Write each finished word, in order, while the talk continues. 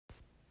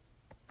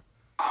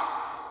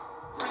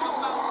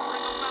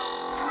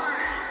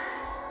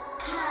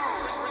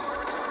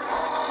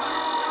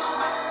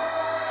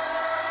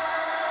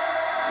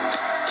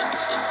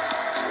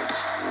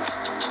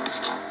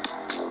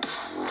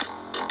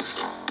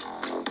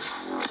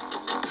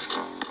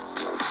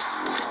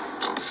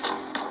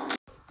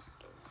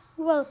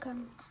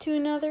Welcome to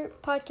another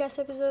podcast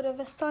episode of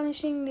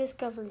Astonishing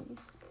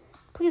Discoveries.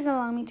 Please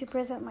allow me to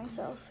present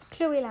myself,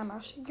 Chloé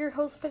Lamarche, your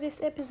host for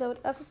this episode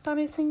of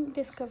Astonishing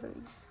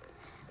Discoveries.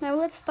 Now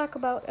let's talk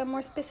about a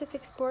more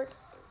specific sport,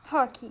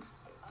 hockey.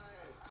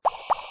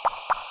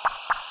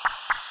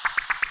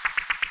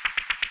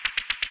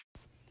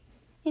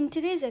 In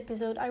today's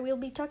episode, I will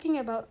be talking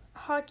about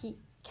hockey,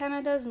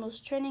 Canada's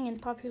most trending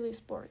and popular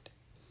sport.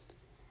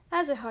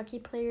 As a hockey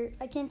player,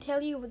 I can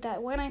tell you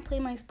that when I play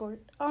my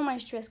sport, all my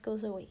stress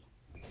goes away.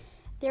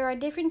 There are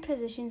different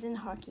positions in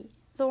hockey.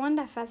 The one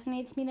that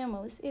fascinates me the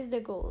most is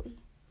the goalie.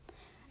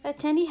 A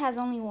attendee has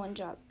only one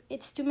job.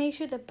 It's to make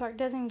sure the puck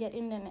doesn't get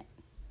in the net.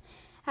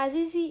 As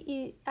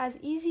easy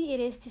it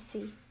is to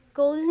see,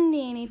 goalies in the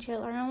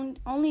NHL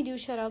only do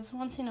shutouts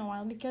once in a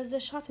while because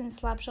the shots and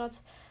slap shots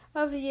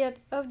of the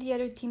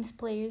other team's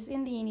players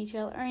in the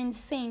NHL are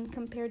insane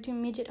compared to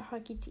midget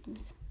hockey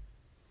teams.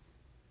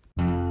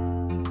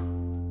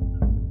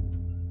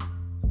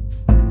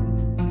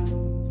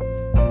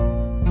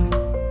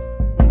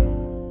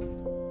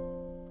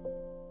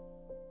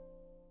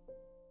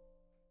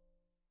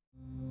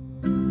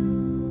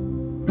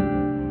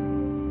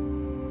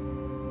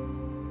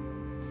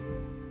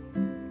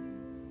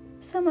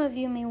 Some of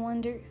you may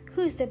wonder,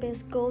 who's the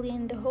best goalie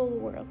in the whole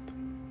world?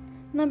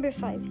 Number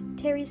 5,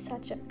 Terry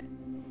Sawchuk.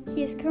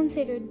 He is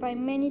considered by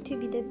many to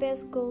be the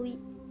best goalie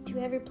to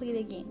ever play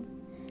the game.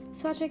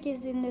 Sawchuk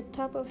is in the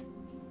top of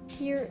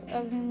tier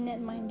of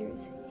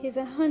netminders. His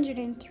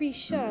 103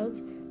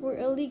 shutouts were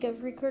a league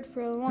of record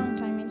for a long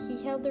time, and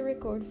he held the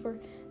record for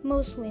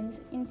most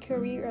wins in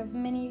career of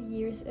many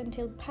years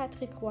until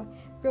Patrick Roy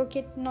broke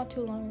it not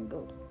too long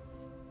ago.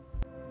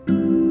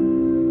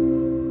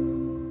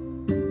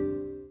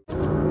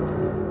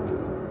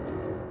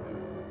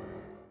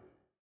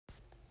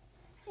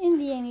 In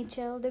the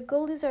NHL, the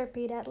goalies are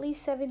paid at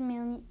least $7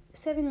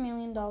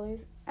 million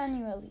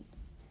annually.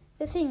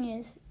 The thing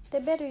is,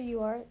 the better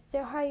you are,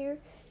 the higher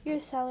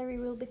your salary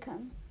will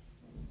become.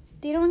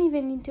 They don't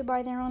even need to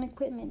buy their own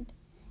equipment.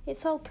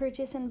 It's all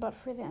purchased and bought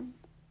for them.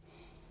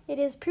 It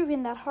is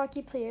proven that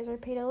hockey players are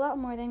paid a lot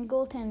more than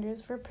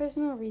goaltenders for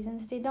personal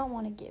reasons they don't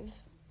want to give.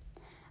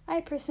 I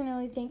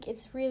personally think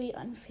it's really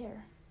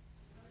unfair.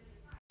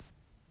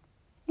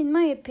 In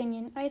my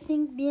opinion, I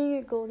think being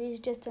a goalie is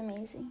just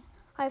amazing.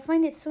 I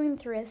find it so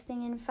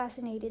interesting and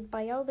fascinated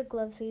by all the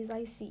glove saves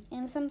I see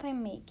and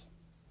sometimes make.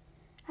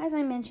 As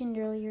I mentioned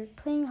earlier,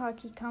 playing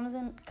hockey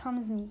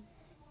calms me.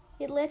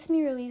 It lets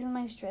me release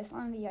my stress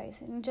on the ice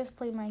and just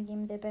play my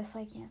game the best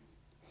I can.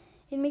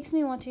 It makes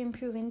me want to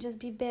improve and just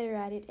be better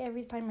at it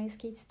every time my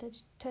skates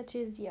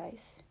touches the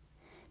ice.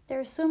 There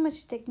are so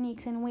much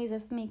techniques and ways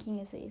of making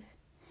a save,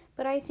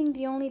 but I think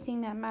the only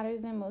thing that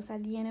matters the most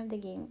at the end of the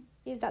game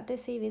is that the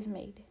save is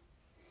made.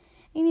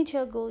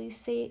 NHL goalies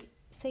say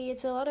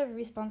it's a lot of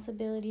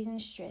responsibilities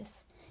and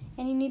stress,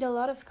 and you need a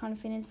lot of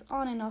confidence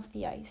on and off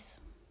the ice.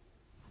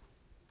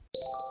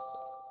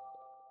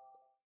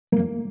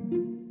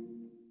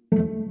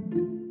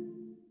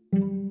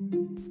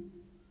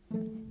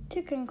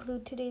 To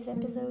conclude today's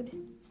episode,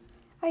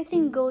 I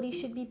think goalies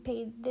should be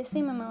paid the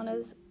same amount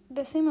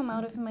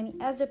of money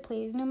as the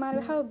players, no matter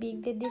how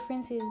big the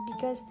difference is,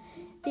 because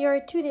there are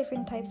two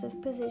different types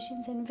of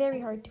positions and very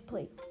hard to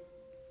play.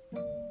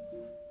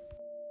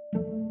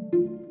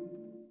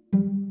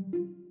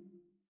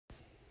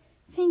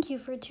 Thank you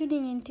for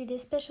tuning in to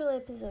this special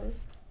episode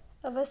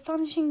of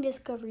Astonishing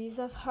Discoveries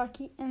of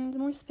Hockey and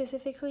more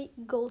specifically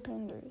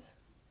goaltenders,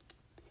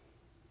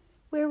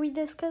 where we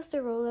discuss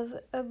the role of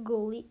a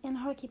goalie and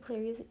hockey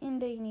players in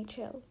the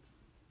NHL.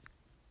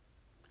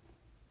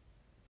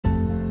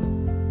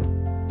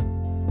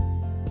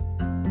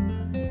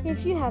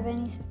 If you have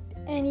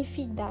any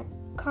feedback,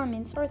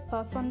 comments, or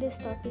thoughts on this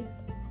topic,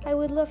 I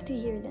would love to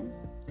hear them.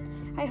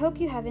 I hope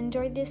you have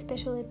enjoyed this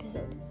special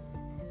episode.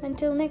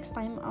 Until next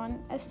time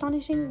on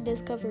Astonishing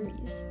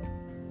Discoveries.